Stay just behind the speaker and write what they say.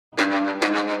Is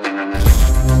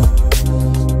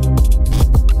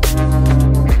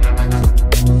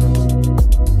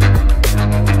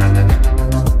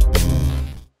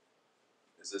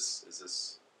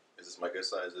this my good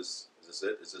side? Is this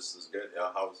it? Is this good?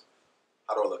 Yeah, how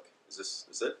do I look? Is this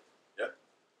it? Yeah?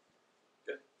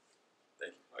 Good.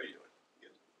 Thank you. How are you doing?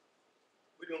 Good.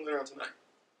 What are you doing around tonight?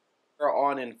 We're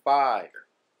on in 5,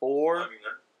 4,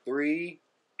 3,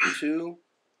 2.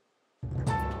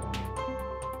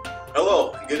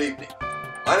 Hello and good evening.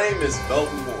 My name is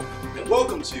Melvin Ward, and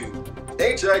welcome to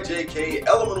HIJK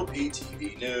Elemental P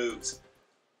TV News.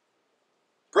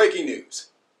 Breaking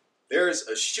news. There is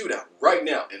a shootout right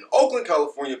now in Oakland,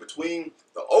 California between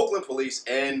the Oakland police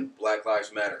and Black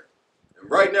Lives Matter.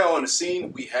 And right now on the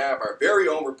scene, we have our very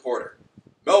own reporter,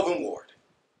 Melvin Ward.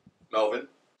 Melvin?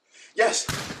 Yes,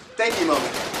 thank you, Melvin.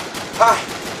 Hi,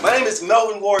 my name is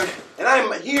Melvin Ward, and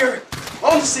I'm here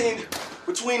on the scene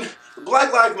between the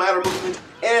Black Lives Matter movement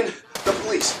and the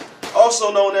police,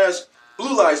 also known as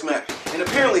Blue Lives Matter. And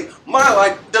apparently, my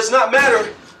life does not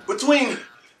matter between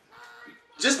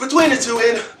the two,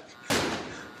 and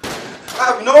I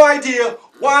have no idea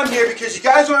why I'm here because you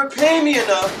guys aren't paying me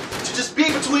enough to just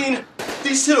be between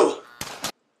these two.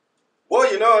 Well,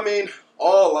 you know, I mean,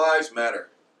 all lives matter,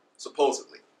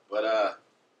 supposedly. But,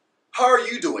 how are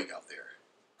you doing out there?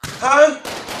 Huh?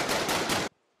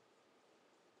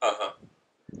 Uh-huh.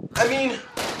 I mean,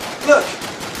 look,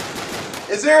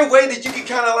 is there a way that you can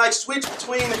kind of like switch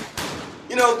between,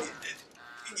 you know,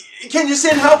 can you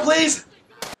send help, please?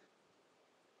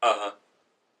 Uh-huh.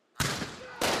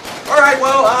 All right,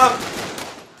 well,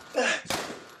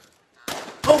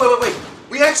 oh, wait.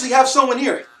 We actually have someone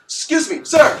here. Excuse me,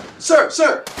 sir.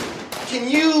 Can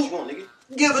you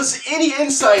give us any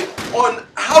insight on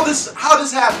how this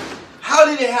happened? How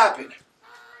did it happen?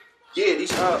 Yeah,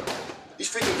 these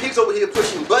freaking pigs over here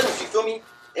pushing buttons, you feel me?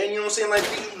 And you know what I'm saying, like,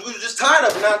 we was just tied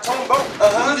up and not talking about,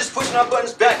 we just pushing our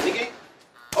buttons back, nigga.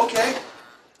 Okay,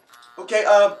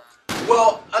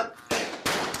 well,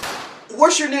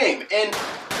 what's your name and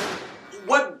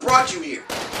what brought you here?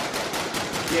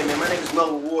 Yeah, man, my name is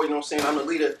Melvin Ward, you know what I'm saying? I'm the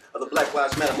leader of the Black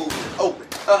Lives Matter movement in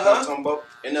Oakland. You know what I'm talking about?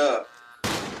 And,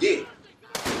 yeah.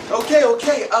 Okay,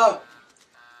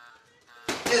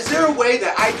 is there a way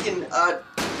that I can,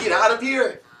 get out of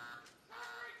here?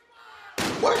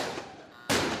 What?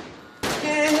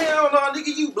 Yeah, hell no,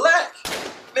 nigga, you black.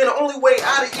 Man, the only way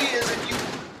out of here is if you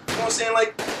know what I'm saying,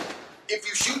 like, if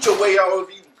you shoot your way out or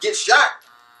if you get shot.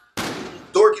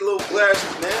 Dorky little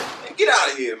glasses, man. Get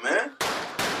out of here, man.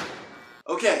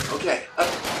 Okay.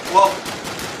 Well,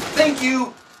 thank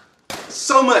you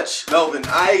so much, Melvin.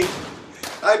 I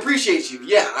appreciate you.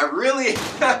 Yeah, I really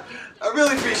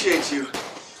appreciate you.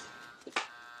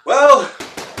 Well,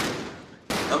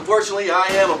 unfortunately, I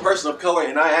am a person of color,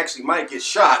 and I actually might get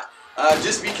shot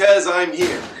just because I'm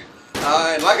here.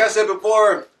 And like I said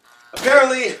before,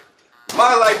 apparently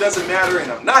my life doesn't matter, and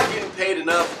I'm not getting paid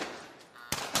enough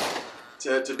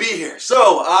to be here.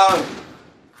 So,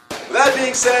 with that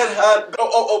being said,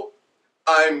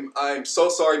 I'm so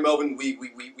sorry, Melvin. We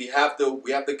have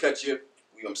to cut you.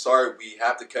 I'm sorry, we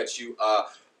have to cut you.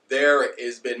 There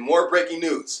has been more breaking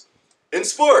news in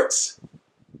sports.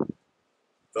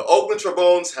 The Oakland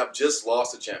Trombones have just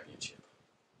lost the championship.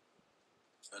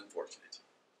 Unfortunate.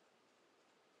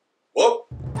 Well,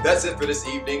 that's it for this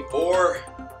evening for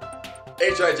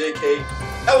HIJK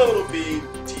Elemental P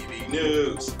TV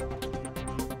News.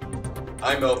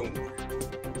 I'm Melvin Ward.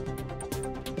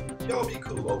 Y'all be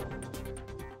cool, Oakland.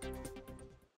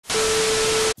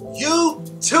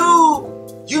 YouTube!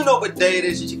 You know what day it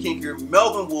is. It's your king here,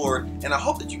 Melvin Ward, and I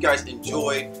hope that you guys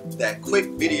enjoyed that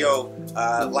quick video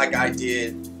like I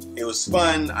did. It was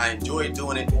fun. I enjoyed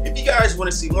doing it. If you guys want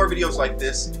to see more videos like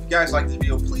this, if you guys like this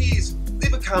video, please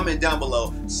leave a comment down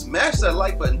below. Smash that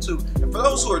like button too. And for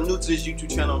those who are new to this YouTube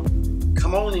channel,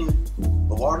 come on in.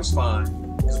 The water's fine.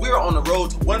 Because we are on the road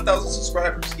to 1,000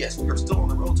 subscribers. Yes, we are still on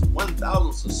the road to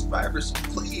 1,000 subscribers. So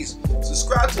please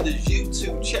subscribe to this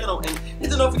YouTube channel and hit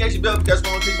the notification bell if you guys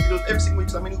want to take videos every single week.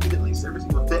 So I mean, we get at least every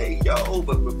single day, yo.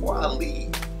 But before I leave,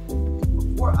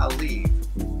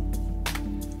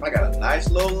 I got a nice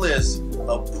little list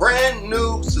of brand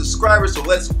new subscribers. So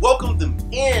let's welcome them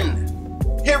in.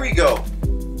 Here we go.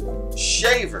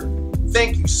 Shaver,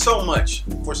 thank you so much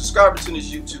for subscribing to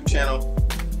this YouTube channel.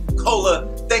 Cola,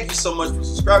 thank you so much for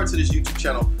subscribing to this YouTube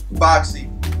channel. Foxy,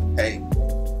 hey,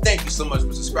 thank you so much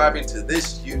for subscribing to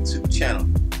this YouTube channel.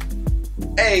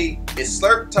 Hey, it's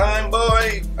slurp time,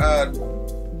 boy.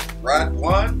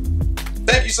 Radwan,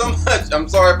 thank you so much. I'm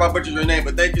sorry if I butchered your name,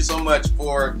 but thank you so much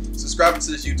for subscribing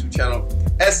to this YouTube channel.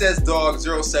 SS Dog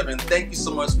 07, thank you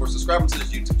so much for subscribing to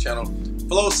this YouTube channel.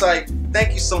 Flowsight,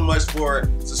 thank you so much for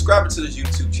subscribing to this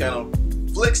YouTube channel.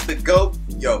 Flicks the GOAT,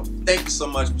 yo, thank you so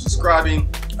much for subscribing.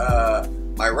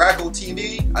 My Rackle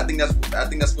TV, I think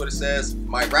that's what it says.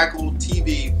 My Rackle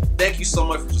TV, thank you so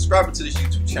much for subscribing to this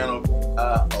YouTube channel.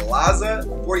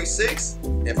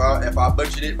 Alaza46, if I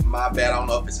butchered it, my bad. I don't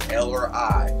know if it's an L or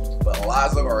I, but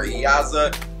Alaza or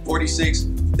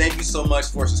Iaza46, thank you so much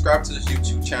for subscribing to this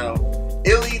YouTube channel.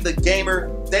 Illy the Gamer,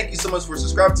 thank you so much for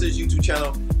subscribing to this YouTube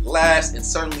channel. Last and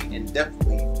certainly and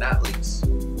definitely not least,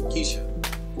 Keisha,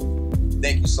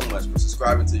 thank you so much for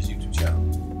subscribing to this YouTube channel.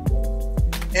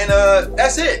 And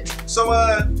that's it. So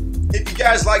if you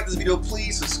guys like this video,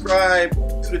 please subscribe,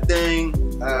 do the thing,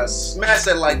 smash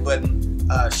that like button,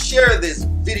 share this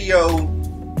video.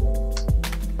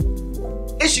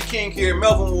 It's your king here,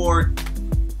 Melvin Ward,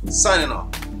 signing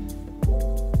off.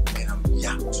 And I'm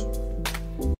out.